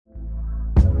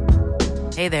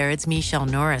Hey there, it's Michelle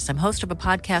Norris. I'm host of a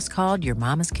podcast called Your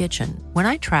Mama's Kitchen. When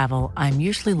I travel, I'm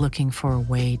usually looking for a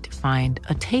way to find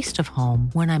a taste of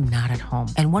home when I'm not at home.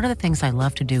 And one of the things I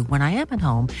love to do when I am at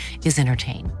home is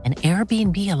entertain. And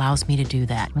Airbnb allows me to do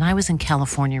that. When I was in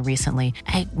California recently,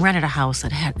 I rented a house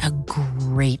that had a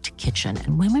great kitchen.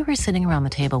 And when we were sitting around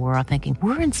the table, we were all thinking,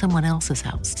 we're in someone else's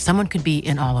house. Someone could be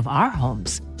in all of our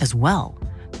homes as well.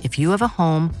 If you have a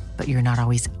home, but you're not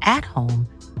always at home,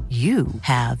 you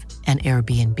have an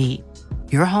Airbnb.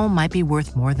 Your home might be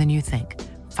worth more than you think.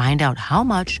 Find out how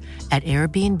much at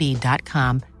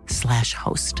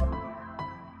airbnb.com/host.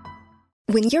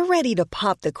 When you're ready to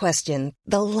pop the question,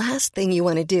 the last thing you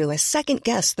want to do is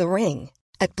second-guess the ring.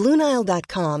 At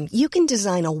BlueNile.com, you can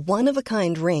design a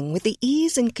one-of-a-kind ring with the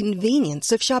ease and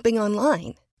convenience of shopping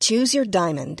online. Choose your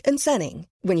diamond and setting.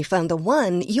 When you find the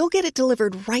one, you'll get it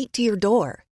delivered right to your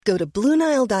door. Go to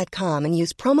BlueNile.com and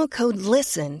use promo code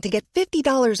LISTEN to get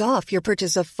 $50 off your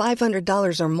purchase of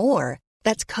 $500 or more.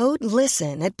 That's code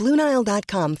LISTEN at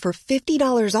BlueNile.com for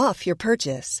 $50 off your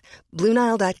purchase.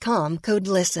 BlueNile.com, code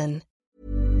LISTEN.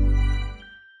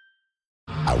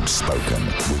 Outspoken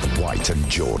with White and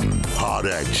Jordan.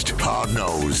 Hard-edged,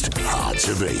 hard-nosed, hard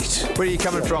to beat. Where are you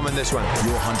coming from in this one?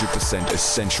 Your 100%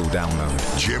 essential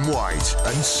download. Jim White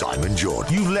and Simon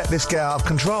Jordan. You let this get out of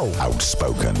control.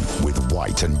 Outspoken with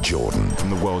White and Jordan.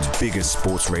 From the world's biggest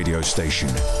sports radio station,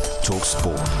 Talk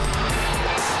Sport.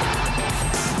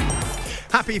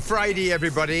 Happy Friday,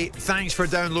 everybody. Thanks for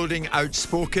downloading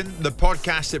Outspoken, the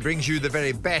podcast that brings you the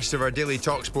very best of our daily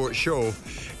TalkSport show.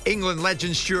 England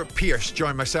legend Stuart Pearce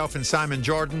joined myself and Simon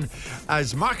Jordan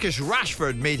as Marcus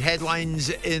Rashford made headlines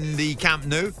in the Camp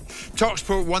Nou.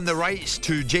 TalkSport won the rights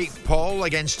to Jake Paul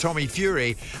against Tommy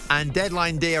Fury, and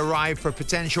deadline day arrived for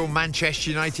potential Manchester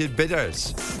United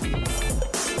bidders.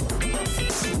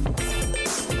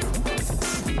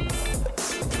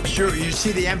 Stuart, you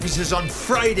see the emphasis on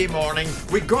Friday morning.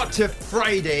 We got to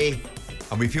Friday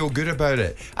and we feel good about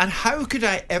it. And how could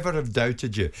I ever have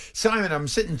doubted you? Simon, I'm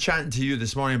sitting chatting to you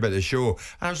this morning about the show,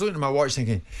 and I was looking at my watch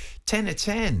thinking, 10 to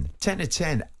 10.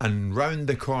 And round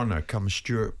the corner comes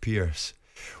Stuart Pearce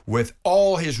with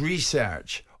all his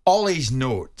research, all his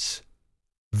notes,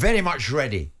 very much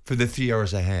ready for the 3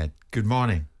 hours ahead. Good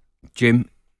morning. Jim,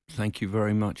 thank you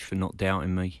very much for not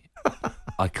doubting me.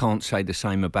 I can't say the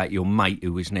same about your mate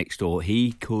who was next door.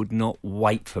 He could not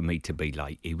wait for me to be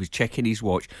late. He was checking his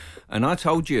watch. And I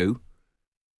told you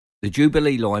the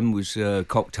Jubilee line was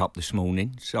cocked up this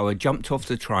morning. So I jumped off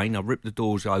the train. I ripped the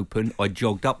doors open. I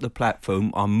jogged up the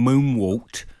platform. I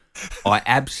moonwalked. I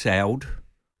abseiled.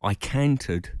 I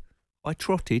cantered. I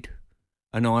trotted.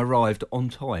 And I arrived on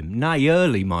time. Nay,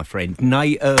 early, my friend.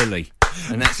 Nay, early.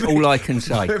 And that's all I can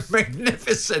say.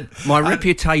 Magnificent. My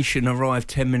reputation arrived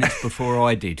 10 minutes before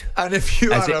I did. And if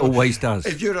you as it always does.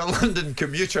 If you're a London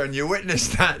commuter and you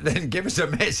witnessed that, then give us a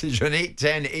message on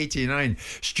 81089.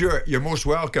 Stuart, you're most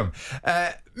welcome.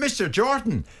 Mr.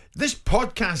 Jordan, this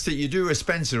podcast that you do with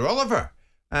Spencer Oliver,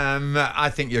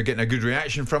 I think you're getting a good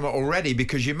reaction from it already,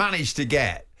 because you managed to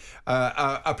get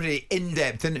a pretty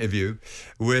in-depth interview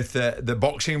with the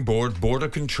boxing board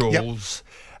of controls.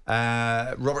 Yep.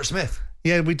 Robert Smith.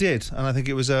 Yeah, we did, and I think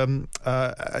it was quite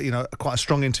a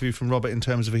strong interview from Robert in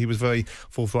terms of he was very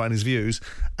forthright in his views.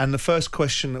 And the first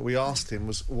question that we asked him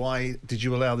was, why did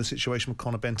you allow the situation with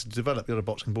Conor Benton to develop? You're a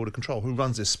boxing board of control. Who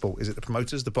runs this sport? Is it the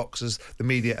promoters, the boxers, the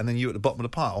media, and then you at the bottom of the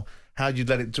pile? How did you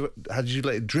let it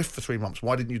drift for 3 months?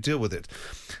 Why didn't you deal with it?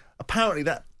 Apparently,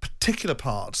 that particular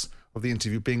part of the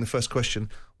interview, being the first question,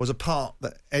 was a part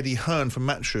that Eddie Hearn from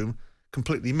Matchroom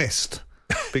completely missed.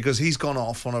 Because he's gone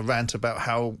off on a rant about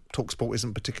how TalkSport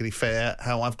isn't particularly fair,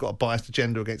 how I've got a biased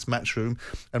agenda against Matchroom,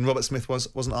 and Robert Smith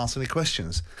wasn't asked any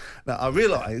questions. Now, I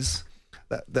realise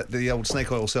that the old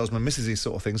snake oil salesman misses these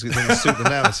sort of things because it doesn't suit the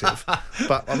narrative,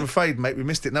 but I'm afraid, mate, we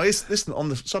missed it. Now, listen, on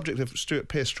the subject of Stuart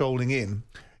Pearce strolling in,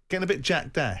 getting a bit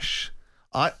Jack Dash,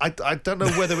 I don't know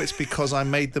whether it's because I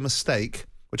made the mistake,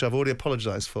 which I've already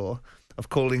apologised for, of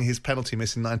calling his penalty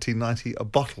miss in 1990 a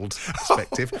bottled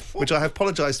perspective, which I have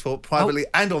apologised for privately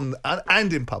and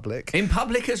in public. In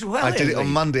public as well. I did it on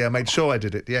Monday. I made sure I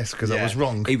did it, yes, because I was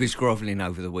wrong. He was grovelling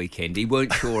over the weekend. He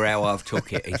weren't sure how I've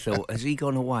took it. He thought, has he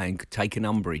gone away and taken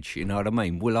umbrage? You know what I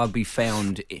mean? Will I be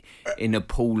found in a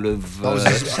pool of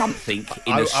something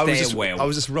in a stairwell? I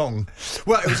was just wrong.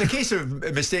 Well, it was a case of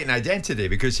mistaken identity,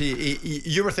 because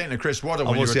you were thinking of Chris Waddle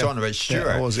when you were talking about Stuart.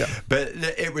 Yeah, I was, yeah. But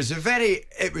it was a very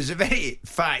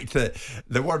fact that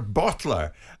the word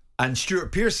bottler and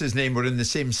Stuart Pearce's name were in the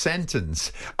same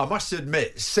sentence. I must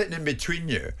admit, sitting in between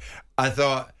you, I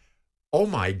thought, Oh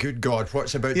my good God,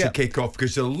 what's about to kick off?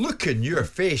 Because the look in your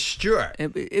face, Stuart.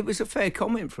 It was a fair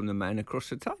comment from the man across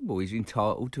the table. He's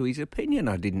entitled to his opinion.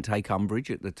 I didn't take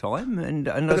umbrage at the time, and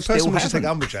But I the still person we should haven't.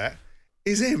 take umbrage at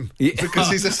is him. Yeah.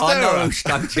 Because he's a stirrer. I know who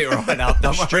stoked it right up.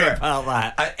 Don't worry Stuart, about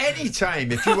that. At any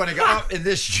time, if you want to get up in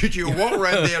this studio, walk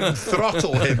around there and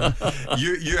throttle him,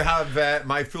 you have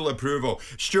my full approval.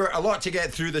 Stuart, a lot to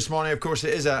get through this morning. Of course,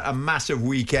 it is a massive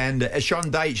weekend.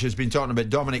 Sean Dyche has been talking about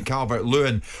Dominic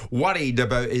Calvert-Lewin, worried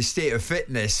about his state of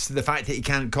fitness, the fact that he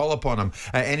can't call upon him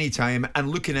at any time, and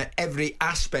looking at every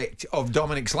aspect of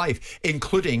Dominic's life,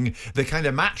 including the kind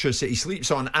of mattress that he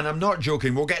sleeps on. And I'm not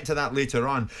joking, we'll get to that later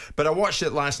on. But I watched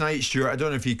it last night, Stuart. I don't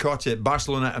know if you caught it.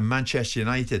 Barcelona and Manchester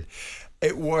United.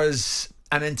 It was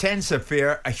an intense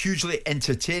affair, a hugely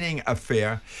entertaining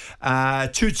affair.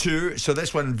 2-2, so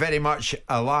this one very much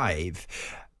alive.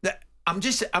 I'm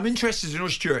interested to know,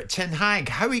 Stuart, Ten Hag,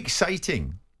 how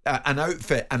exciting an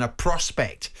outfit and a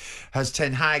prospect has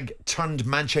Ten Hag turned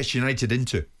Manchester United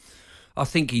into? I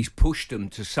think he's pushed them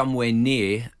to somewhere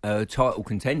near title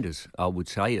contenders, I would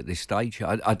say, at this stage.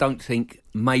 I don't think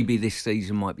maybe this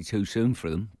season might be too soon for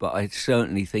them, but I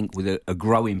certainly think with a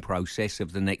growing process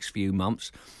of the next few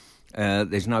months,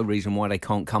 there's no reason why they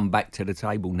can't come back to the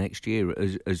table next year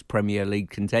as Premier League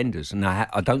contenders. And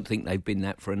I don't think they've been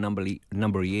that for a number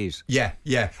of years. Yeah.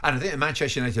 And I think the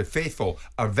Manchester United faithful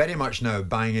are very much now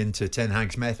buying into Ten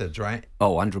Hag's methods, right?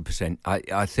 Oh, 100%.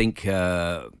 I think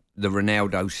the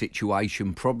Ronaldo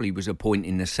situation probably was a point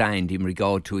in the sand in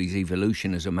regard to his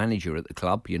evolution as a manager at the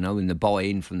club, and the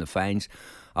buy-in from the fans.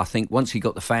 I think once he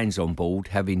got the fans on board,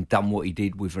 having done what he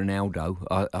did with Ronaldo,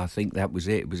 I think that was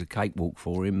it. It was a cakewalk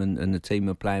for him, and the team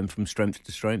are playing from strength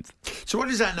to strength. So what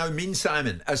does that now mean,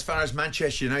 Simon, as far as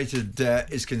Manchester United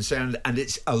is concerned and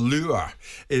its allure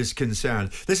is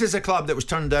concerned? This is a club that was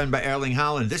turned down by Erling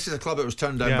Haaland. This is a club that was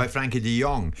turned down by Frankie de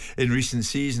Jong in recent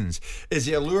seasons. Is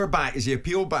the allure back? Is the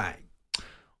appeal back?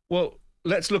 Well,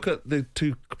 let's look at the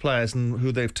two players and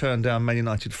who they've turned down Man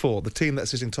United for. The team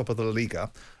that's sitting top of the La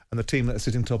Liga and the team that's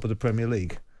sitting top of the Premier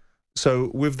League. So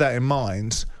with that in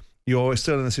mind, you're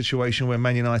still in a situation where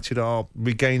Man United are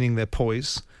regaining their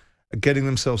poise, getting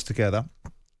themselves together.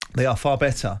 They are far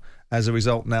better as a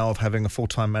result now of having a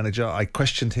full-time manager. I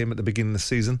questioned him at the beginning of the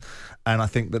season, and I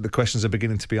think that the questions are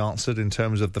beginning to be answered in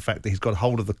terms of the fact that he's got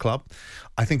hold of the club.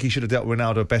 I think he should have dealt with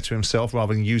Ronaldo better himself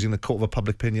rather than using the court of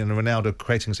public opinion and Ronaldo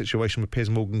creating a situation with Piers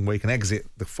Morgan where he can exit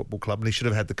the football club, and he should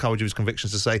have had the courage of his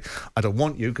convictions to say, I don't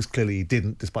want you, because clearly he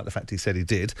didn't, despite the fact he said he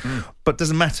did. But it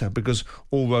doesn't matter, because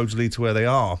all roads lead to where they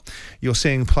are. You're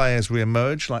seeing players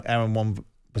re-emerge, like Aaron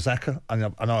Wan-Bissaka. I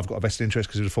know I've got a vested interest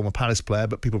because he was a former Palace player,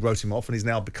 but people wrote him off, and he's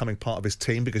now becoming part of his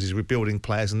team because he's rebuilding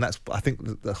players, and that's, I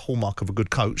think, the hallmark of a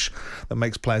good coach that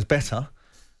makes players better.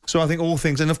 So I think all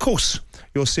things, and of course,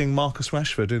 you're seeing Marcus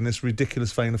Rashford in this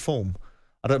ridiculous vein of form.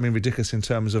 I don't mean ridiculous in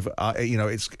terms of,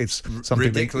 it's something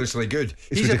ridiculously good.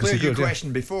 He's a player you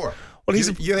questioned before. Well,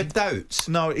 you had doubts.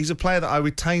 No, he's a player that I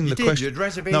retain the question. You had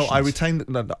reservations. No, I retained.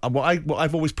 What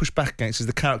I've always pushed back against is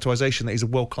the characterisation that he's a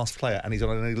world-class player and he's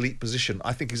on an elite position.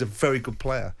 I think he's a very good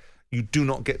player. You do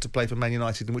not get to play for Man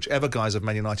United, and whichever guys of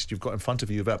Man United you've got in front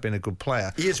of you without being a good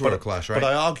player. He is world-class, right?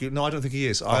 But I argue, no, I don't think he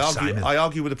is. I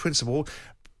argue with the principle.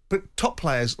 But top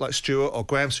players like Stuart or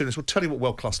Graham Souness will tell you what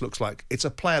world-class looks like. It's a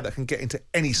player that can get into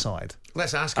any side.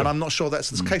 Let's ask him. And I'm not sure that's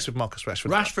the case with Marcus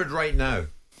Rashford. Rashford right now,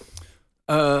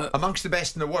 amongst the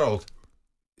best in the world,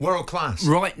 world-class.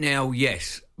 Right now,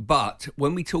 yes. But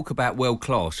when we talk about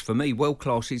world-class, for me,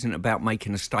 world-class isn't about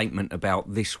making a statement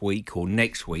about this week or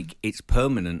next week. It's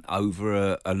permanent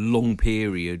over a long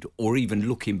period, or even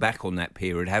looking back on that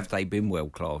period. Have they been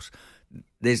world-class?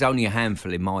 There's only a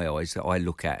handful in my eyes that I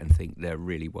look at and think they're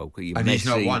really world-class. And Messi, he's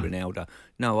not one. Ronaldo.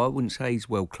 No, I wouldn't say he's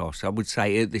world-class. I would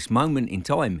say at this moment in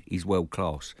time, he's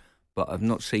world-class. But I've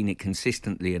not seen it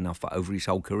consistently enough over his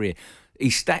whole career.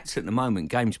 His stats at the moment,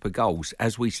 games per goals,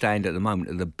 as we stand at the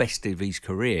moment, are the best of his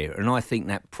career. And I think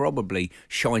that probably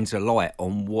shines a light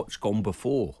on what's gone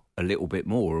before a little bit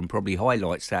more, and probably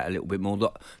highlights that a little bit more,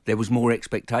 that there was more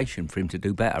expectation for him to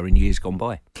do better in years gone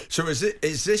by. So is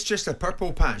this just a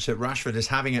purple patch that Rashford is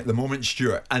having at the moment,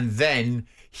 Stuart, and then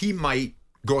he might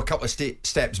go a couple of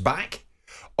steps back,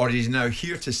 or he's now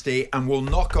here to stay and will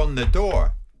knock on the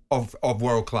door of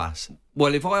world class?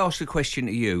 Well, if I asked the question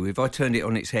to you, if I turned it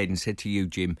on its head and said to you,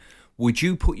 Jim, would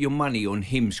you put your money on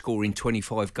him scoring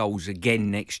 25 goals again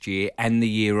next year and the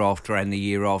year after and the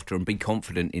year after and be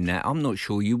confident in that? I'm not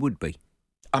sure you would be.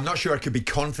 I'm not sure I could be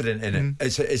confident in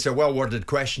it. It's a well-worded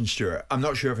question, Stuart. I'm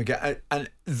not sure if I get, and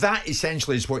that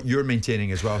essentially is what you're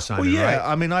maintaining as well, Simon. Well, yeah.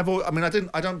 Right? I mean,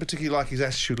 I don't particularly like his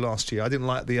attitude last year. I didn't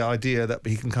like the idea that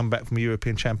he can come back from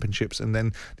European Championships and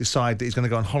then decide that he's going to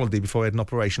go on holiday before he had an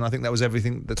operation. I think that was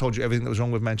everything that told you everything that was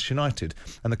wrong with Manchester United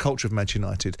and the culture of Manchester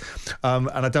United. And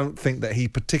I don't think that he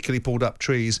particularly pulled up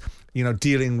trees,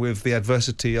 dealing with the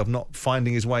adversity of not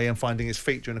finding his way and finding his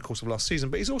feet during the course of last season.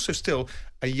 But he's also still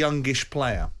a youngish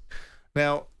player.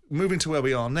 Now, moving to where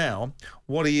we are now,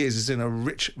 what he is in a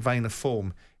rich vein of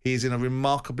form. He is in a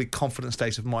remarkably confident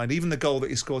state of mind. Even the goal that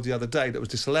he scored the other day that was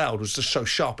disallowed was just so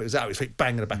sharp. It was out his feet,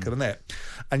 bang in the back of the net.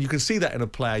 And you can see that in a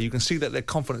player. You can see that their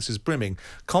confidence is brimming.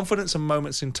 Confidence and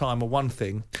moments in time are one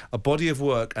thing. A body of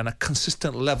work and a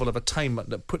consistent level of attainment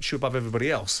that puts you above everybody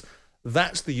else.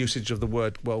 That's the usage of the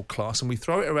word world-class. And we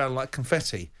throw it around like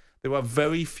confetti. There are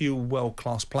very few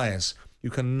world-class players.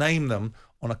 You can name them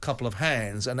on a couple of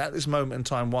hands, and at this moment in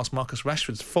time, whilst Marcus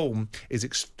Rashford's form is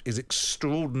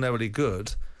extraordinarily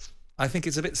good, I think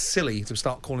it's a bit silly to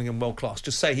start calling him world class.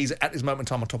 Just say he's at this moment in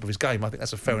time on top of his game. I think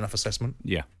that's a fair enough assessment.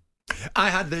 Yeah. I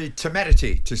had the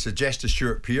temerity to suggest to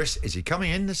Stuart Pearce, is he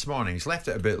coming in this morning? He's left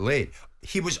it a bit late.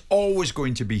 He was always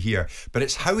going to be here, but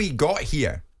it's how he got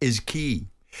here is key.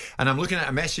 And I'm looking at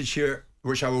a message here,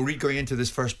 which I will read going into this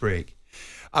first break.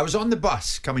 I was on the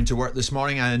bus coming to work this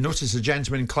morning and I noticed a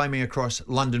gentleman climbing across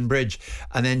London Bridge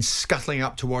and then scuttling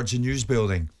up towards the news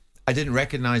building. I didn't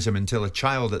recognise him until a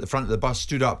child at the front of the bus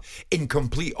stood up in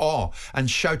complete awe and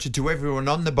shouted to everyone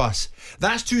on the bus.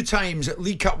 That's 2 times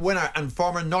League Cup winner and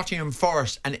former Nottingham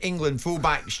Forest and England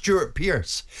fullback Stuart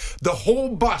Pearce. The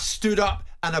whole bus stood up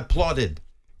and applauded.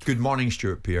 Good morning,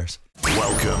 Stuart Pearce.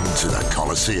 Welcome to the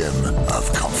Coliseum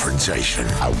of Confrontation.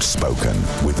 Outspoken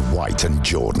with White and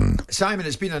Jordan. Simon,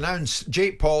 it's been announced,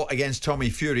 Jake Paul against Tommy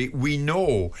Fury. We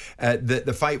know that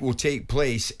the fight will take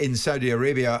place in Saudi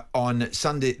Arabia on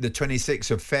Sunday, the 26th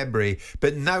of February.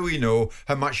 But now we know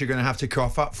how much you're going to have to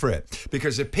cough up for it.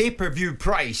 Because the pay-per-view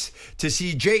price to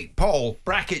see Jake Paul,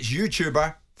 brackets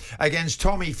YouTuber, against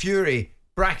Tommy Fury,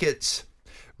 brackets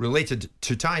related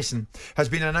to Tyson, has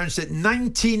been announced at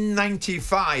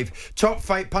 $19.95. Top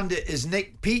Fight pundit is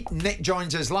Nick Peet. Nick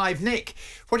joins us live. Nick,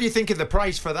 what do you think of the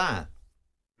price for that?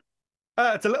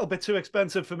 It's a little bit too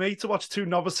expensive for me to watch 2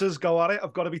 novices go at it.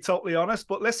 I've got to be totally honest.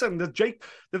 But listen, the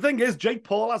thing is, Jake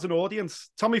Paul has an audience.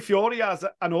 Tommy Fury has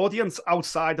an audience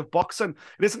outside of boxing.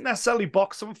 It isn't necessarily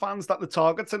boxing fans that the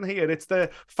target's in here. It's the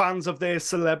fans of their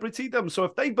celebritydom. So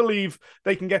if they believe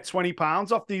they can get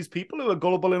 £20 off these people who are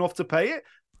gullible enough to pay it,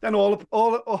 then they're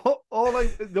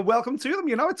welcome to them.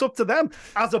 It's up to them.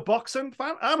 As a boxing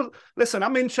fan,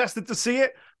 I'm interested to see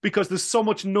it because there's so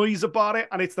much noise about it,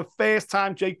 and it's the first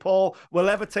time Jake Paul will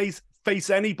ever face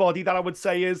anybody that I would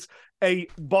say is a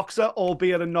boxer,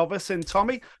 albeit a novice in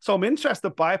Tommy. So I'm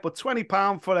interested by it, but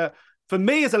 £20 for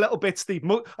me is a little bit steep.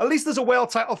 At least there's a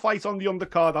world title fight on the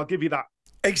undercard. I'll give you that.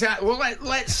 Exactly. Well,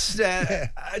 let's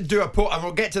do a poll, and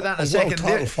we'll get to that in a second.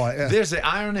 There's the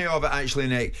irony of it, actually,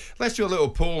 Nick. Let's do a little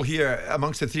poll here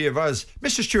amongst the 3 of us.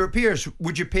 Mr. Stuart Pearce,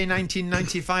 would you pay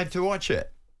 $19.95 to watch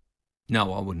it?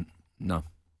 No, I wouldn't. No.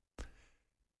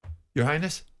 Your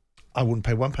Highness? I wouldn't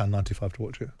pay £1.95 to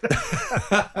watch it.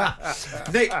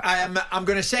 Nick, I'm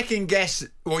going to second guess.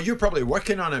 Well, you're probably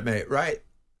working on it, mate, right?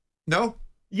 No?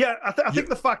 Yeah, I think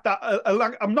the fact that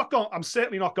I'm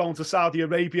certainly not going to Saudi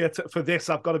Arabia for this.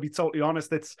 I've got to be totally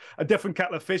honest. It's a different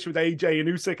kettle of fish with AJ and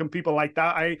Usyk and people like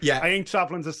that. I ain't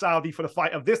traveling to Saudi for a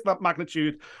fight of this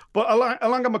magnitude. But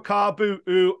Ilunga Makabu,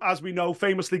 who, as we know,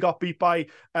 famously got beat by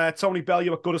Tony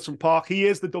Bellew at Goodison Park, he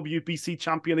is the WBC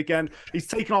champion again. He's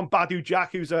taking on Badou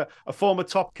Jack, who's a former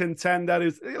top contender,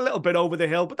 who's a little bit over the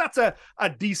hill, but that's a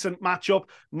decent matchup.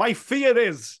 My fear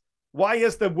is, why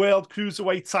is the World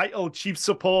Cruiserweight title chief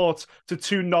support to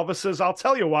 2 novices? I'll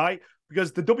tell you why.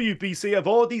 Because the WBC have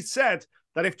already said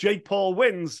that if Jake Paul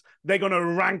wins, they're going to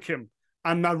rank him.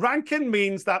 And the ranking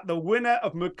means that the winner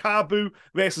of Makabu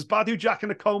versus Badou Jack in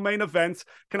the co-main event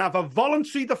can have a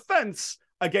voluntary defense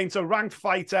against a ranked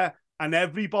fighter, and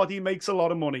everybody makes a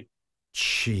lot of money.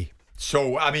 Gee.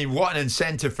 So, I mean, what an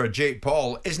incentive for Jake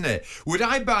Paul, isn't it? Would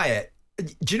I buy it?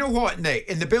 Do you know what, Nick?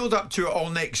 In the build-up to it all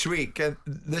next week,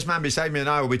 this man beside me and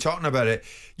I will be talking about it,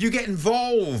 you get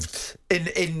involved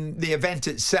in the event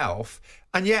itself,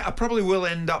 and yeah, I probably will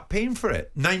end up paying for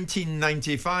it.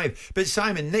 $19.95. But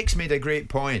Simon, Nick's made a great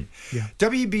point. Yeah.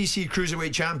 WBC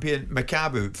Cruiserweight Champion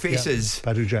Makabu faces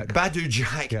Badou Jack.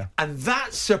 And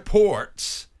that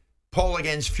supports Paul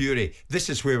against Fury. This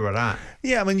is where we're at.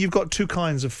 Yeah, I mean, you've got two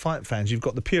kinds of fight fans. You've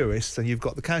got the purists and you've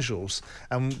got the casuals.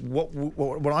 And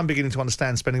what I'm beginning to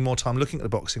understand, spending more time looking at the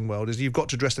boxing world, is you've got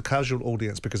to address the casual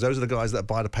audience, because those are the guys that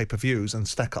buy the pay-per-views and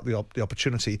stack up the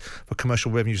opportunity for commercial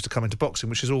revenues to come into boxing,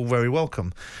 which is all very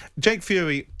welcome. Jake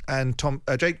Fury and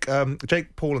Jake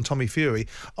Paul and Tommy Fury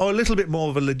are a little bit more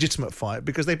of a legitimate fight,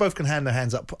 because they both can hold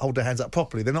their hands up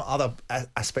properly. They're not other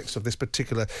aspects of this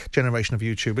particular generation of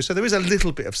YouTubers. So there is a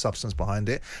little bit of substance behind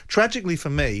it. Tragically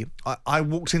for me, I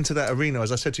walked into that arena,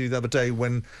 as I said to you the other day,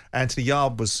 when Anthony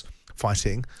Yarde was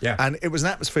fighting, and it was an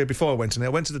atmosphere before I went in there.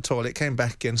 I went to the toilet, came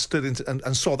back again, stood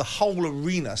and saw the whole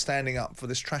arena standing up for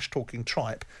this trash-talking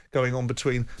tripe going on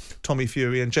between Tommy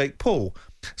Fury and Jake Paul.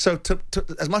 So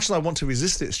as much as I want to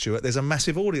resist it, Stuart, there's a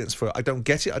massive audience for it. I don't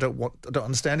get it. I don't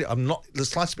understand it. I'm not the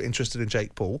slightest bit interested in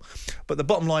Jake Paul. But the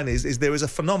bottom line is there is a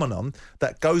phenomenon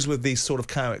that goes with these sort of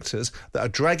characters that are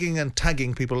dragging and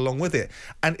tagging people along with it.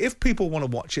 And if people want to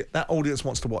watch it, that audience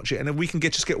wants to watch it. And if we can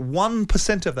just get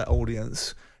 1% of that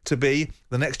audience to be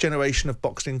the next generation of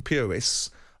boxing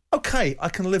purists, okay, I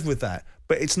can live with that.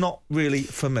 But it's not really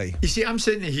for me. You see, I'm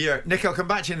sitting here, Nick, I'll come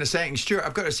back to you in a second. Stuart,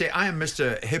 I've got to say, I am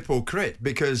Mr. Hypocrite,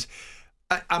 because,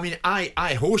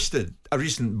 I hosted a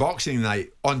recent boxing night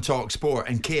on Talk Sport,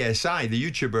 and KSI,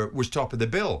 the YouTuber, was top of the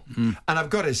bill. And I've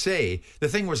got to say, the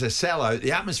thing was a sellout,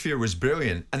 the atmosphere was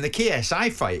brilliant, and the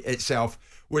KSI fight itself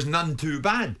was none too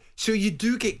bad. So you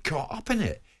do get caught up in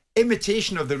it.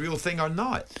 Imitation of the real thing or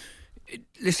not.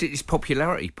 Listen, it's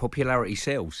popularity. Popularity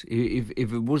sells. If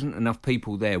there wasn't enough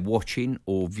people there watching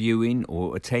or viewing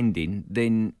or attending,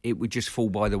 then it would just fall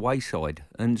by the wayside.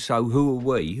 And so who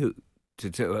are we?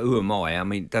 Who am I? I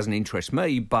mean, it doesn't interest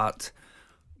me, but,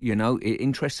 you know, it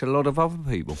interests a lot of other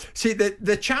people. See,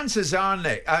 the chances are,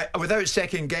 Nick, without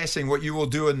second-guessing what you will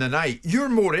do in the night, you're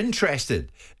more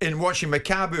interested in watching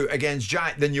Makabu against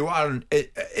Jack than you are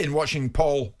in watching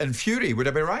Paul and Fury. Would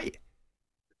I be right?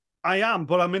 I am,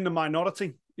 but I'm in the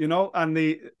minority, you know, and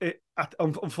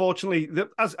unfortunately,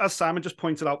 as Simon just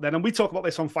pointed out then, and we talk about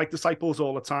this on Fight Disciples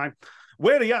all the time,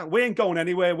 we ain't going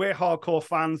anywhere. We're hardcore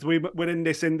fans. We're in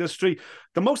this industry.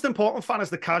 The most important fan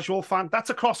is the casual fan. That's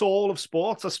across all of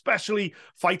sports, especially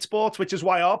fight sports, which is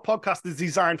why our podcast is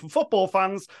designed for football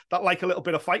fans that like a little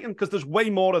bit of fighting, because there's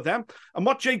way more of them. And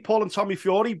what Jake Paul and Tommy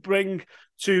Fury bring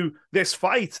to this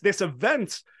fight, this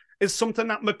event, is something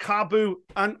that Makabu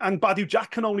and Badou Jack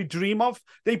can only dream of.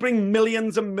 They bring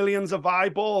millions and millions of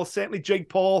eyeballs. Certainly Jake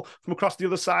Paul from across the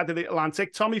other side of the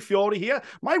Atlantic. Tommy Fury here.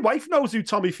 My wife knows who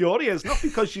Tommy Fury is, not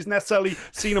because she's necessarily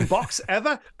seen him box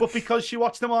ever, but because she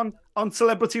watched him on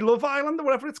Celebrity Love Island or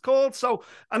whatever it's called. So,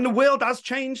 and the world has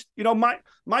changed. You know,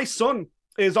 my son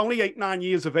is only 8-9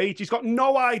 years of age. He's got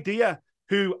no idea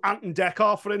who Anton Deck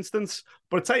are, for instance.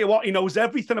 But I tell you what, he knows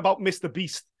everything about Mr.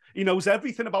 Beast. He knows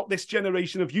everything about this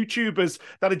generation of YouTubers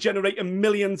that are generating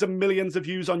millions and millions of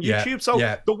views on YouTube. So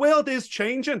the world is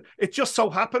changing. It just so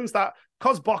happens that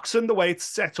because boxing, the way it's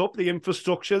set up, the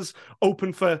infrastructure's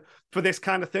open for this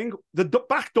kind of thing, the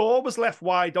back door was left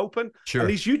wide open. Sure. And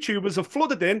these YouTubers have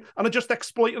flooded in and are just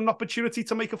exploiting an opportunity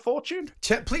to make a fortune.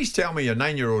 Please tell me your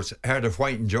 9-year-old's heard of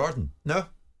White and Jordan. No?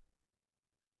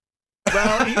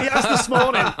 Well, he has this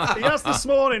morning. He has this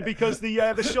morning because the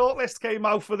shortlist came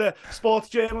out for the Sports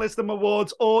Journalism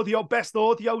Awards Best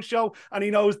Audio Show, and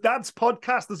he knows Dad's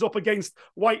podcast is up against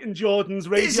White and Jordan's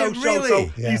radio show. Really?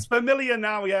 So he's familiar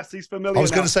now. Yes, he's familiar. I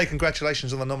was going to say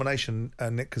congratulations on the nomination,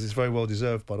 Nick, because it's very well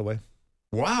deserved, by the way.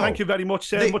 Wow! Thank you very much,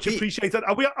 sir. Nick, much appreciated.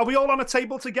 Are we all on a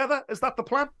table together? Is that the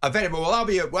plan? Very well.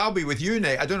 I'll be with you,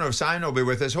 Nick. I don't know if Simon will be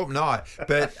with us. Hope not.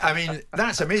 But I mean,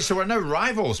 that's amazing. So we're now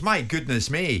rivals. My goodness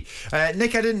me,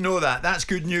 Nick. I didn't know that. That's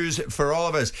good news for all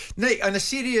of us. Nick, on a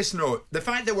serious note, the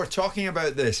fact that we're talking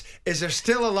about this, is there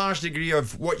still a large degree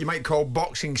of what you might call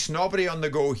boxing snobbery on the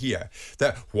go here?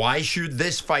 That why should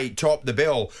this fight top the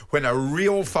bill when a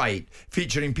real fight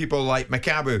featuring people like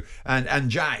Makabu and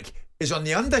Jack is on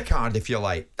the undercard, if you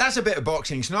like? That's a bit of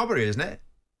boxing snobbery, isn't it?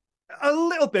 A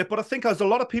little bit, but I think as a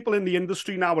lot of people in the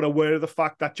industry now are aware of the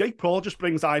fact that Jake Paul just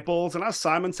brings eyeballs, and as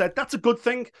Simon said, that's a good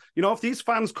thing. You know, if these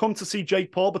fans come to see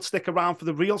Jake Paul but stick around for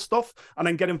the real stuff and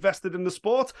then get invested in the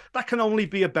sport, that can only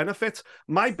be a benefit.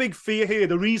 My big fear here,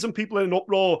 the reason people are in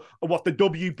uproar are what the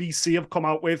WBC have come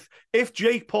out with. If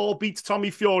Jake Paul beats Tommy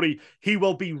Fury, he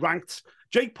will be ranked.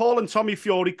 Jake Paul and Tommy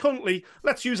Fury currently,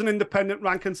 let's use an independent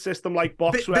ranking system like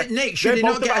BoxRec. But Nick, should he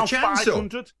not get a chance though?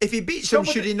 If he beats him,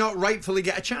 should he not rightfully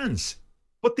get a chance?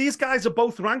 But these guys are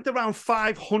both ranked around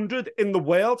 500 in the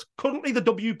world. Currently, the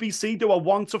WBC do a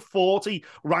 1 to 40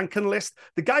 ranking list.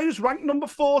 The guy who's ranked number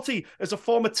 40 is a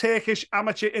former Turkish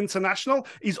amateur international.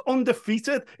 He's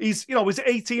undefeated. He's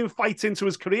 18 fights into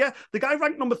his career. The guy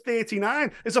ranked number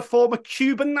 39 is a former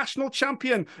Cuban national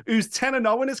champion who's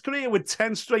 10-0 in his career with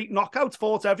 10 straight knockouts,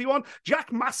 fought everyone.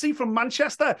 Jack Massey from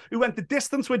Manchester, who went the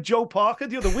distance with Joe Parker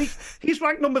the other week, he's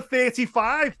ranked number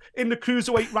 35 in the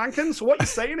cruiserweight rankings. So what you're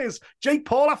saying is Jake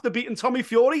Paul, after beating Tommy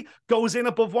Fury, goes in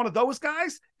above one of those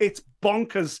guys. It's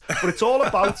bonkers. But it's all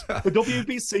about the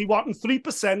WBC wanting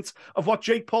 3% of what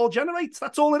Jake Paul generates.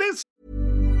 That's all it is.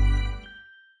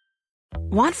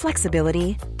 Want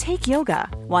flexibility? Take yoga.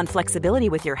 Want flexibility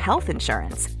with your health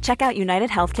insurance? Check out United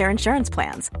Healthcare Insurance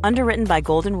Plans. Underwritten by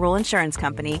Golden Rule Insurance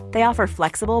Company, they offer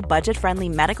flexible, budget-friendly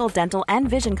medical, dental, and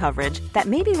vision coverage that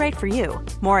may be right for you.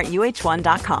 More at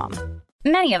UH1.com.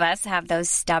 Many of us have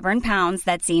those stubborn pounds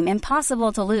that seem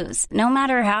impossible to lose, no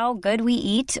matter how good we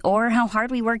eat or how hard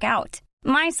we work out.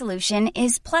 My solution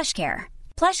is PlushCare.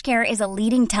 PlushCare is a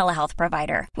leading telehealth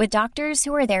provider with doctors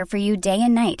who are there for you day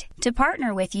and night to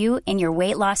partner with you in your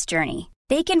weight loss journey.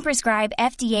 They can prescribe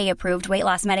FDA-approved weight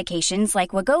loss medications like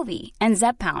Wegovy and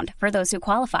Zepbound for those who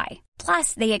qualify.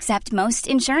 Plus, they accept most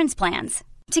insurance plans.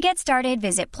 To get started,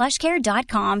 visit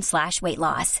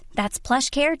plushcare.com/weightloss. That's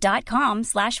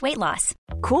plushcare.com/weightloss.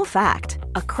 Cool fact,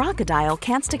 a crocodile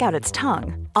can't stick out its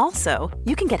tongue. Also,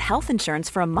 you can get health insurance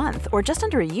for a month or just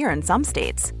under a year in some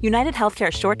states. United Healthcare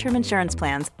short-term insurance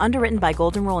plans, underwritten by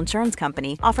Golden Rule Insurance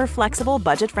Company, offer flexible,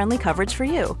 budget-friendly coverage for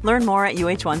you. Learn more at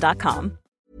UH1.com.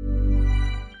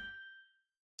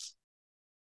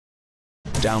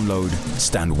 Download,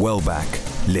 stand well back,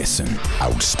 listen.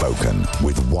 Outspoken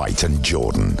with White and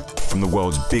Jordan. From the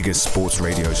world's biggest sports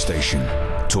radio station,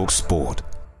 Talk Sport.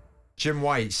 Jim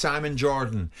White, Simon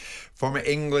Jordan, former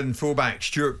England fullback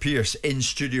Stuart Pearce in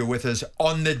studio with us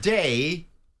on the day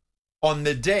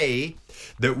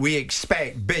that we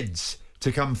expect bids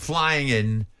to come flying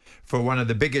in for one of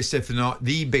the biggest, if not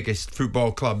the biggest,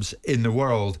 football clubs in the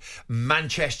world,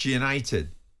 Manchester United.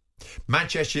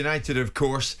 Manchester United, of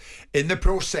course, in the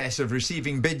process of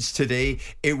receiving bids today,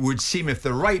 it would seem if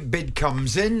the right bid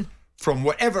comes in from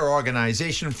whatever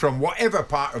organisation, from whatever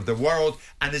part of the world,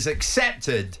 and is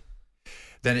accepted,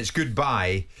 then it's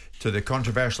goodbye to the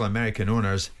controversial American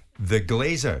owners, the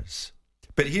Glazers.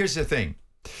 But here's the thing.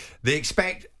 They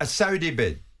expect a Saudi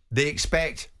bid. They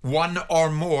expect one or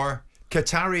more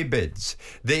Qatari bids.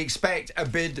 They expect a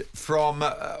bid from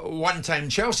a one-time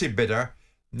Chelsea bidder,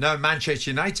 now Manchester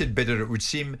United bidder, it would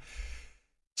seem,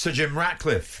 Sir Jim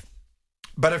Ratcliffe.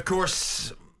 But of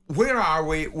course, where are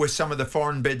we with some of the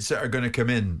foreign bids that are going to come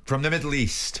in from the Middle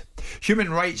East?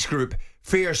 Human rights group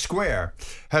Fair Square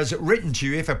has written to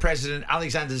UEFA President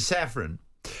Alexander Ceferin,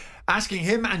 asking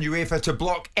him and UEFA to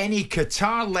block any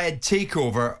Qatar-led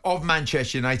takeover of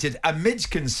Manchester United amidst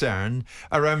concern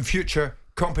around future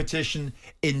competition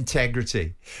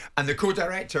integrity. And the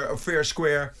co-director of Fair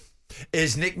Square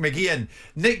is Nick McGeehan.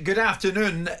 Nick, good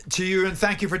afternoon to you and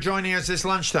thank you for joining us this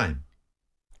lunchtime.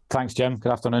 Thanks, Jim.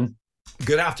 Good afternoon.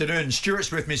 Good afternoon.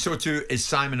 Stuart's with me, so too is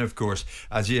Simon, of course,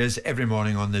 as he is every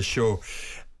morning on this show.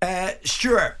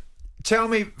 Stuart, tell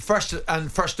me first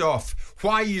off,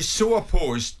 why are you so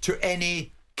opposed to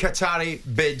any Qatari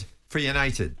bid for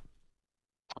United?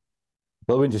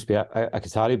 Well, it wouldn't just be a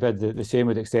Qatari bid. The same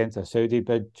would extend to a Saudi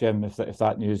bid, Jim, if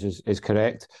that news is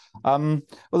correct. Well,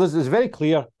 there's very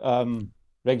clear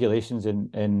regulations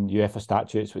in UEFA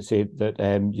statutes which say that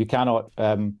you cannot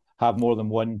have more than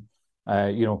one,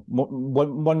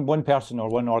 one person or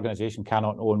one organisation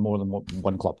cannot own more than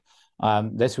one club.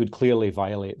 This would clearly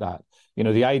violate that.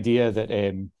 The idea that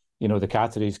the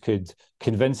Qataris could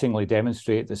convincingly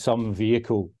demonstrate that some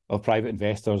vehicle of private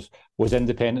investors was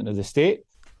independent of the state,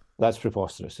 that's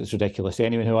preposterous. It's ridiculous.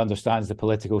 Anyone who understands the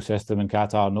political system in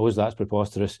Qatar knows that's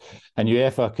preposterous. And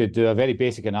UEFA could do a very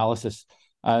basic analysis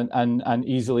and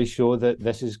easily show that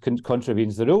this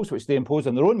contravenes the rules which they impose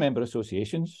on their own member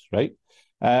associations, right?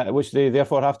 Which they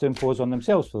therefore have to impose on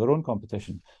themselves for their own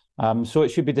competition. So it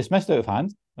should be dismissed out of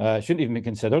hand. It shouldn't even be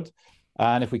considered.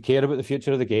 And if we care about the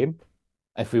future of the game,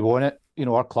 if we want it,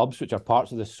 our clubs, which are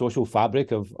parts of the social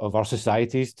fabric of our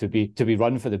societies, to be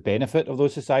run for the benefit of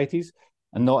those societies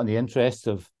and not in the interests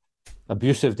of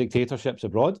abusive dictatorships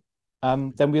abroad,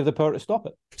 then we have the power to stop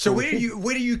it. So where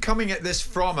are you coming at this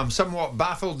from? I'm somewhat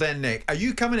baffled then, Nick. Are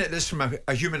you coming at this from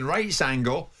a human rights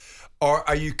angle, or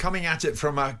are you coming at it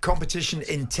from a competition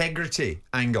integrity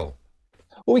angle?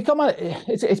 Well,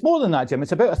 it's more than that, Jim.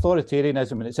 It's about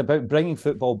authoritarianism, and it's about bringing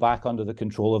football back under the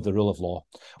control of the rule of law.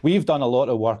 We've done a lot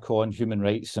of work on human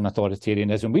rights and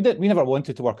authoritarianism. We never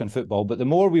wanted to work on football, but the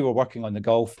more we were working on the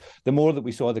Gulf, the more that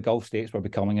we saw the Gulf states were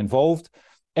becoming involved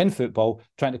in football,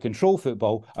 trying to control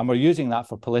football, and we're using that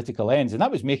for political ends. And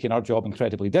that was making our job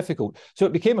incredibly difficult. So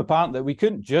it became apparent that we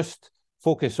couldn't just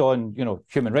focus on,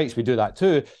 human rights. We do that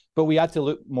too, but we had to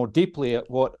look more deeply at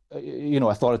what,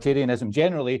 authoritarianism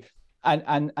generally,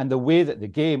 and the way that the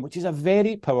game, which is a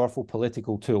very powerful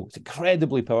political tool, it's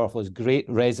incredibly powerful, has great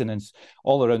resonance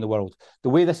all around the world. The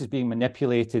way this is being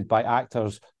manipulated by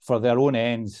actors for their own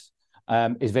ends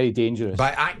is very dangerous.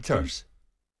 By actors?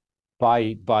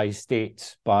 By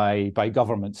states, by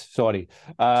governments, sorry.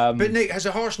 But Nick, has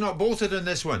a horse not bolted in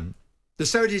this one? The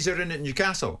Saudis are in at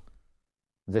Newcastle.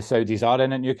 The Saudis are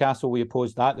in at Newcastle. We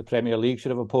opposed that. The Premier League should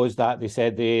have opposed that. They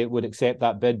said they would accept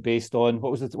that bid based on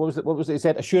what was it? They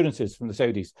said assurances from the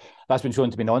Saudis. That's been shown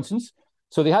to be nonsense.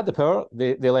 So they had the power.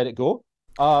 They let it go.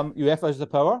 UEFA has the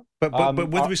power. But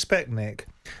with respect, Nick,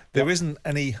 there isn't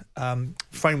any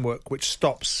framework which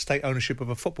stops state ownership of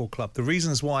a football club. The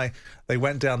reasons why they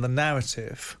went down the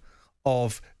narrative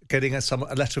of getting a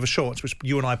letter of assurance, which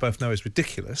you and I both know is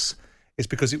ridiculous, is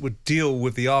because it would deal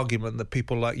with the argument that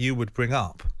people like you would bring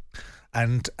up,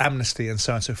 and amnesty and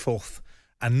so on and so forth,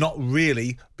 and not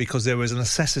really because there is a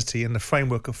necessity in the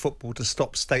framework of football to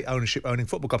stop state ownership owning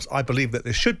football clubs. I believe that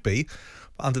there should be,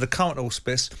 but under the current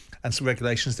auspice and some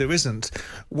regulations, there isn't.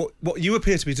 What you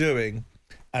appear to be doing,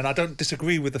 and I don't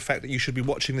disagree with the fact that you should be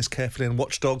watching this carefully, and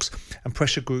watchdogs and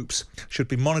pressure groups should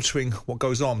be monitoring what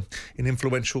goes on in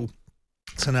influential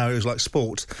scenarios like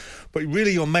sport, but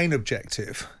really your main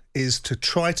objective is to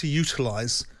try to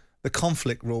utilise the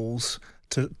conflict rules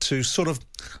to sort of,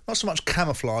 not so much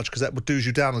camouflage, because that would do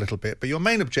you down a little bit, but your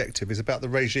main objective is about the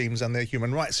regimes and their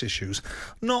human rights issues,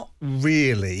 not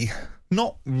really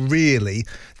the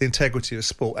integrity of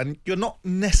sport. And you're not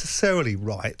necessarily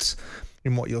right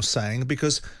in what you're saying,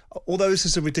 because although this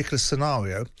is a ridiculous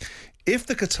scenario, if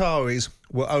the Qataris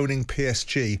were owning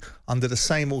PSG under the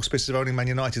same auspices of owning Man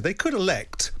United, they could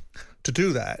elect to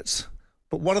do that.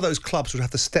 But one of those clubs would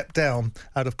have to step down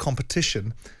out of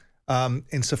competition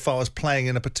insofar as playing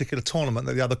in a particular tournament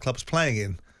that the other club's playing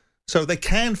in. So they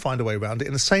can find a way around it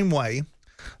in the same way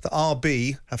that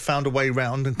RB have found a way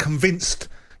around and convinced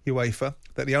UEFA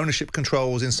that the ownership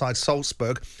controls inside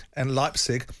Salzburg and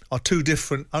Leipzig are two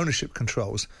different ownership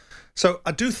controls. So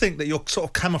I do think that you're sort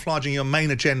of camouflaging your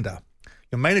main agenda.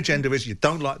 Your main agenda is you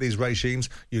don't like these regimes,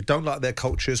 you don't like their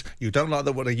cultures, you don't like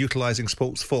what they're utilising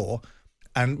sports for,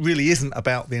 and really isn't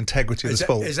about the integrity of the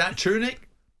sport. Is that true, Nick?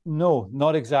 No,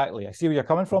 not exactly. I see where you're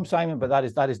coming from, Simon, but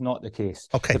that is not the case.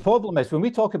 Okay. The problem is when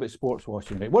we talk about sports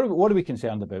washing, right? What are we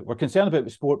concerned about? We're concerned about the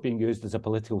sport being used as a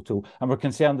political tool, and we're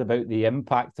concerned about the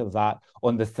impact of that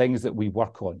on the things that we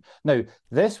work on. Now,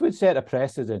 this would set a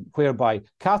precedent whereby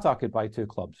Qatar could buy 2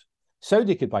 clubs,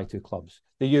 Saudi could buy 2 clubs,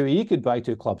 the UAE could buy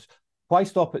 2 clubs. Why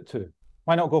stop at 2?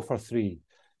 Why not go for 3?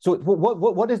 So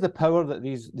what is the power that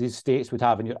these states would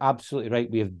have? And you're absolutely right.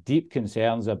 We have deep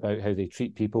concerns about how they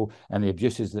treat people and the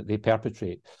abuses that they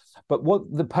perpetrate. But what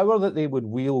the power that they would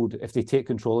wield if they take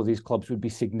control of these clubs would be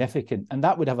significant, and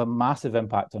that would have a massive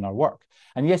impact on our work.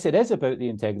 And yes, it is about the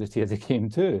integrity of the game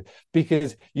too,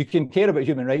 because you can care about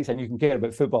human rights and you can care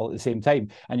about football at the same time,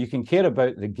 and you can care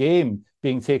about the game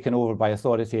being taken over by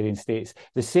authoritarian states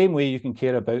the same way you can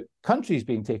care about countries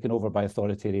being taken over by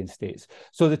authoritarian states.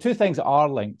 So the two things are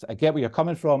linked. I get where you're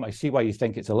coming from. I see why you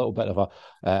think it's a little bit of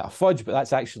a fudge, but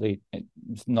that's actually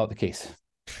not the case.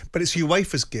 But it's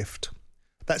UEFA's gift.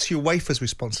 That's UEFA's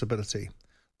responsibility.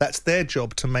 That's their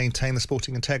job to maintain the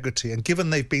sporting integrity. And given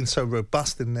they've been so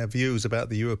robust in their views about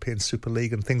the European Super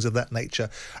League and things of that nature,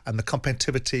 and the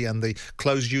competitivity and the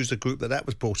closed user group that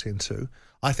was brought into,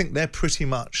 I think they're pretty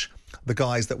much the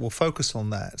guys that will focus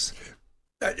on that.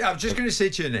 I'm just going to say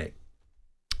to you, Nick,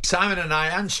 Simon and I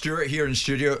and Stuart here in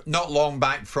studio, not long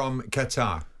back from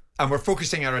Qatar. And we're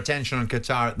focusing our attention on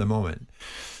Qatar at the moment.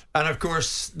 And of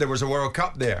course, there was a World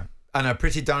Cup there, and a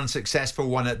pretty darn successful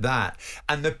one at that.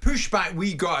 And the pushback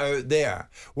we got out there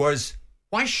was,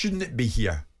 why shouldn't it be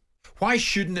here? Why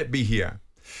shouldn't it be here?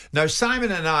 Now,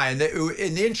 Simon and I, in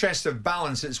the interest of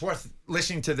balance, it's worth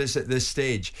listening to this at this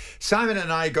stage. Simon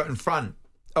and I got in front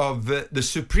of the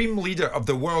supreme leader of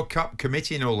the World Cup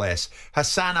committee, no less,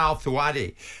 Hassan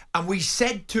Al-Thawadi. And we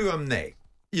said to him, Nick,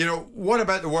 what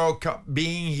about the World Cup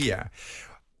being here?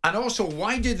 And also,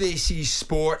 why do they see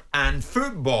sport and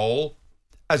football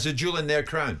as a jewel in their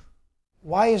crown?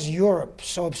 Why is Europe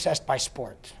so obsessed by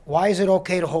sport? Why is it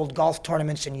okay to hold golf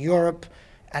tournaments in Europe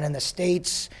and in the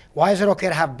States? Why is it okay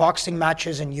to have boxing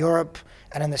matches in Europe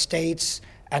and in the States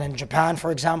And in Japan,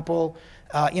 for example,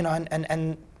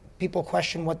 and people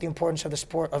question what the importance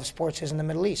of sports is in the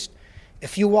Middle East.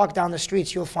 If you walk down the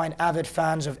streets, you'll find avid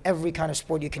fans of every kind of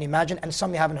sport you can imagine, and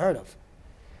some you haven't heard of.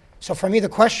 So for me, the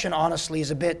question, honestly,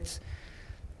 is a bit,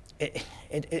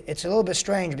 it's a little bit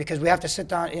strange, because we have to sit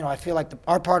down, I feel like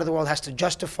our part of the world has to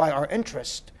justify our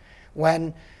interest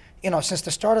when, since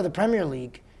the start of the Premier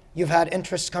League, you've had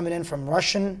interest coming in from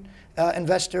Russian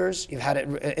investors, you've had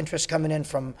interest coming in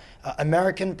from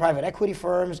American private equity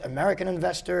firms, American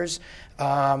investors,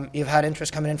 you've had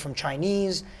interest coming in from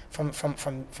Chinese, from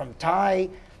Thai,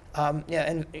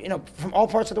 and from all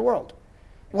parts of the world.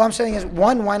 What I'm saying is,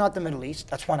 one, why not the Middle East?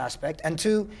 That's one aspect. And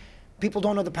two, people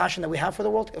don't know the passion that we have for the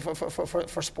world,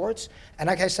 for sports. And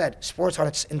like I said, sports on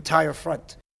its entire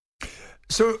front.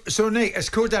 So Nick, as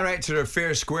co-director of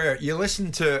Fair Square, you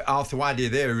listened to Al Thawadi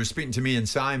there, who was speaking to me and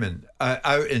Simon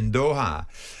out in Doha.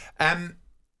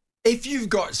 If you've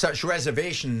got such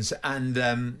reservations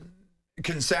and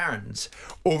concerns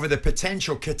over the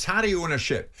potential Qatari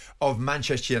ownership of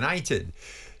Manchester United,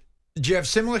 do you have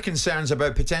similar concerns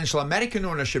about potential American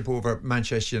ownership over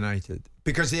Manchester United?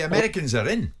 Because the Americans are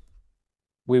in.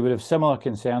 We would have similar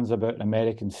concerns about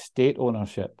American state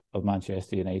ownership of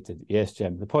Manchester United. Yes,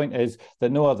 Jim. The point is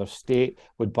that no other state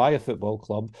would buy a football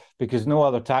club, because no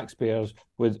other taxpayers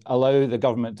would allow the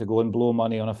government to go and blow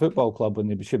money on a football club when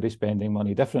they should be spending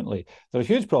money differently. There are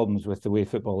huge problems with the way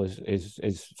football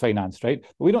is financed, right?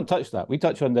 But we don't touch that. We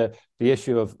touch on the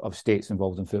issue of states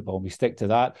involved in football, and we stick to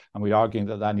that, and we're arguing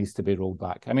that needs to be rolled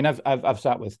back. I mean, I've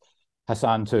sat with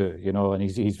Hassan too, and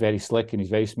he's very slick and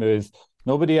he's very smooth.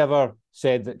 Nobody ever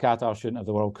said that Qatar shouldn't have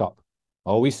the World Cup.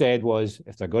 All we said was,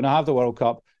 if they're going to have the World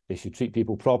Cup, they should treat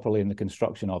people properly in the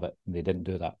construction of it, and they didn't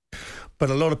do that. But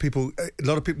a lot of people,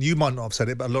 you might not have said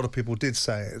it, but a lot of people did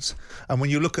say it. And when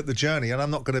you look at the journey, and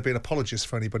I'm not going to be an apologist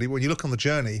for anybody, when you look on the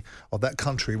journey of that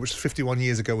country, which 51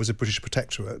 years ago was a British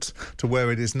protectorate, to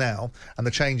where it is now, and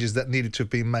the changes that needed to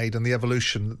have been made, and the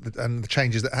evolution and the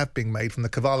changes that have been made from the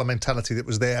Kavala mentality that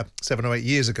was there 7 or 8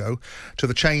 years ago to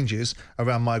the changes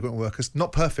around migrant workers,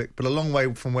 not perfect, but a long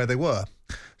way from where they were.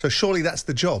 So surely that's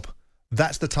the job.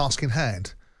 That's the task in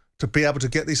hand. To be able to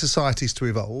get these societies to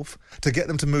evolve, to get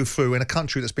them to move through in a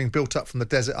country that's being built up from the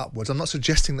desert upwards. I'm not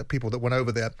suggesting that people that went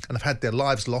over there and have had their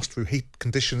lives lost through heat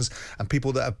conditions, and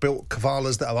people that have built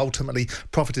kavalas that are ultimately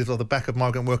profited off the back of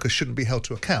migrant workers shouldn't be held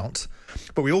to account.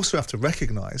 But we also have to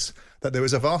recognise that there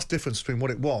is a vast difference between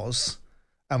what it was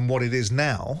and what it is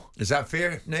now. Is that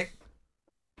fair, Nick?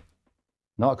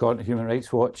 Not according to Human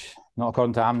Rights Watch, not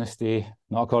according to Amnesty,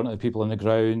 not according to the people on the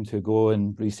ground who go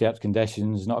and research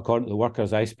conditions, not according to the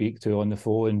workers I speak to on the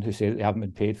phone who say that they haven't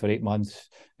been paid for 8 months,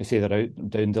 who say they're out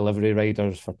doing delivery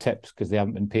riders for tips because they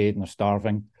haven't been paid and they're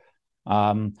starving.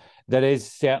 There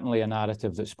is certainly a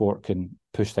narrative that sport can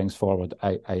push things forward.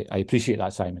 I appreciate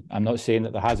that, Simon. I'm not saying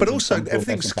that there hasn't. But also,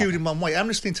 everything's skewed in one way.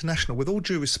 Amnesty International, with all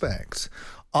due respect,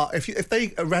 if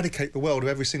they eradicate the world of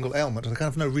every single ailment, they kind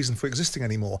of have no reason for existing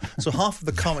anymore. So half of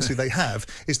the currency they have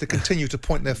is to continue to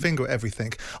point their finger at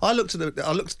everything. I looked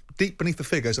deep beneath the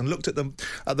figures and looked at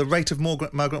the rate of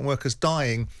migrant workers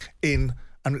dying in.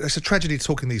 And it's a tragedy to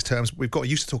talk in these terms. We've got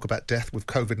used to talk about death with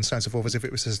COVID and so on and so forth as if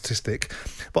it was a statistic.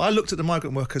 But I looked at the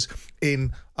migrant workers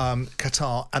in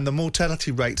Qatar and the mortality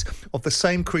rate of the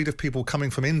same creed of people coming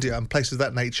from India and places of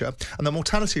that nature. And the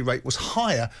mortality rate was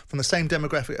higher from the same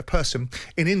demographic of person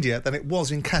in India than it was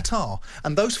in Qatar.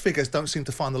 And those figures don't seem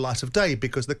to find the light of day,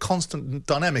 because the constant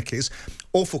dynamic is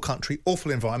awful country, awful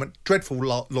environment, dreadful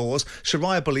laws,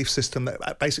 Sharia belief system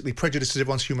that basically prejudices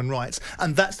everyone's human rights.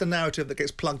 And that's the narrative that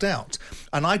gets plugged out.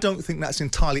 And I don't think that's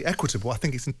entirely equitable. I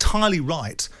think it's entirely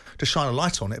right to shine a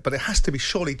light on it, but it has to be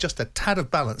surely just a tad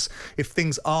of balance if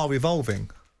things are evolving.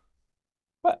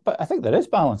 But I think there is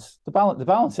balance. The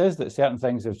balance is that certain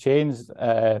things have changed,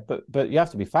 but you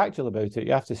have to be factual about it.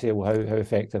 You have to say, well, how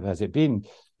effective has it been?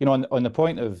 On the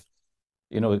point of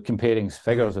comparing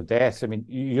figures of deaths. I mean,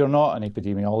 you're not an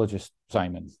epidemiologist,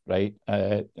 Simon, right?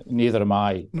 Neither am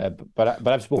I. But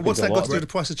I've spoken. But what's to that got to do with the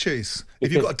price of cheese?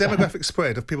 If you've got a demographic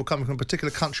spread of people coming from a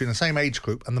particular country in the same age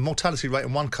group, and the mortality rate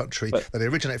in one country that they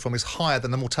originate from is higher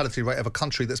than the mortality rate of a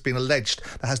country that's been alleged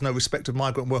that has no respect of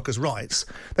migrant workers' rights,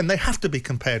 then they have to be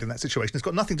compared in that situation. It's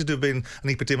got nothing to do with being an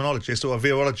epidemiologist or a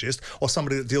virologist or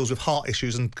somebody that deals with heart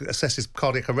issues and assesses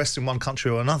cardiac arrest in one country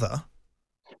or another.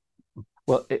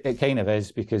 Well, it kind of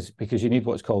is because you need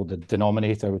what's called the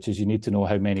denominator, which is you need to know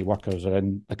how many workers are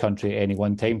in the country at any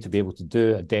one time to be able to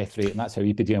do a death rate, and that's how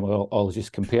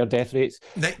epidemiologists compare death rates.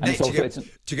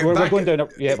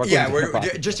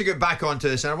 Just to get back onto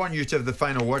this, and I want you to have the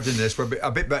final word in this. We're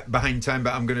a bit behind time,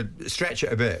 but I'm going to stretch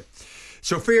it a bit.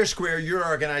 So Fair Square, your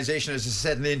organisation, as I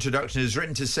said in the introduction, is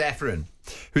written to Ceferin,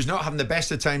 who's not having the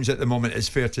best of times at the moment, it's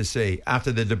fair to say,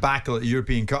 after the debacle at the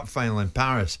European Cup final in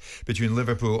Paris between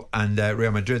Liverpool and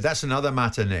Real Madrid. That's another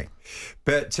matter, Nick.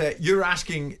 But you're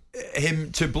asking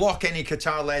him to block any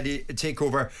Qatar-led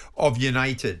takeover of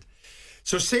United.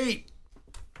 So say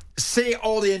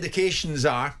all the indications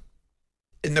are,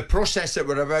 in the process that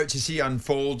we're about to see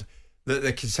unfold, that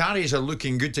the Qataris are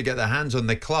looking good to get their hands on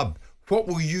the club. What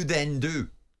will you then do?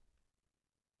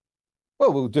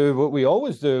 Well, we'll do what we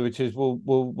always do, which is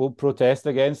we'll protest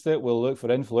against it. We'll look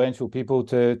for influential people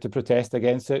to protest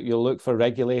against it. You'll look for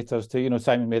regulators to,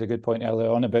 Simon made a good point earlier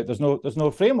on about there's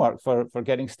no framework for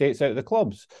getting states out of the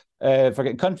clubs, for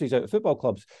getting countries out of football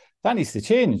clubs. That needs to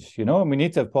change, and we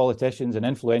need to have politicians and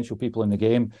influential people in the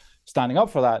game standing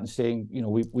up for that and saying,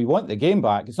 we want the game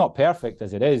back. It's not perfect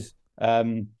as it is.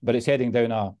 But it's heading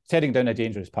down a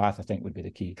dangerous path, I think, would be the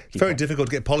key. It's very difficult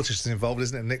to get politicians involved,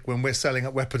 isn't it, Nick, when we're selling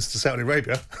up weapons to Saudi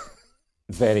Arabia?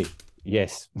 Very,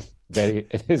 yes. Very,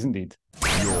 it is indeed.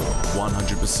 Your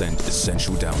 100%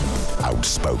 essential download.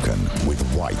 Outspoken with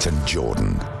White and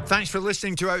Jordan. Thanks for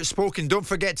listening to Outspoken. Don't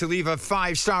forget to leave a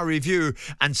 5-star review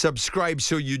and subscribe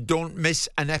so you don't miss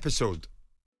an episode.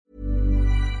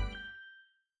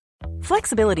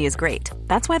 Flexibility is great.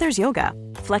 That's why there's yoga.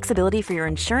 Flexibility for your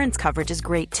insurance coverage is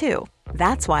great too.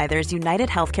 That's why there's United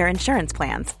Healthcare Insurance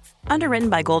Plans. Underwritten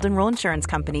by Golden Rule Insurance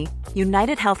Company,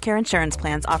 United Healthcare Insurance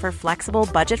Plans offer flexible,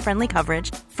 budget-friendly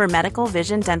coverage for medical,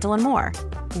 vision, dental, and more.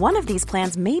 One of these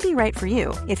plans may be right for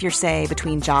you if you're, say,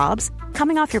 between jobs,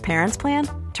 coming off your parents' plan,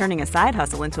 turning a side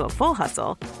hustle into a full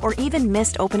hustle, or even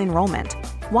missed open enrollment.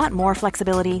 Want more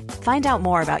flexibility? Find out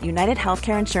more about United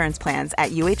Healthcare Insurance Plans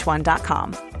at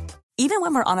uh1.com. Even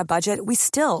when we're on a budget, we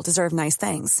still deserve nice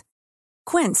things.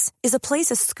 Quince is a place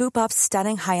to scoop up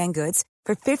stunning high-end goods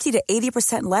for 50 to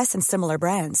 80% less than similar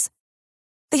brands.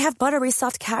 They have buttery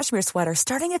soft cashmere sweaters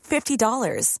starting at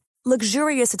 $50,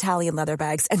 luxurious Italian leather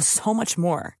bags, and so much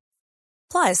more.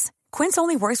 Plus, Quince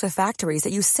only works with factories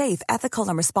that use safe, ethical,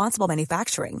 and responsible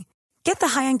manufacturing. Get the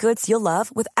high-end goods you'll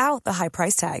love without the high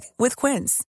price tag with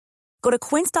Quince. Go to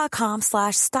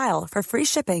quince.com/style for free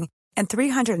shipping and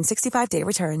 365-day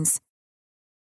returns.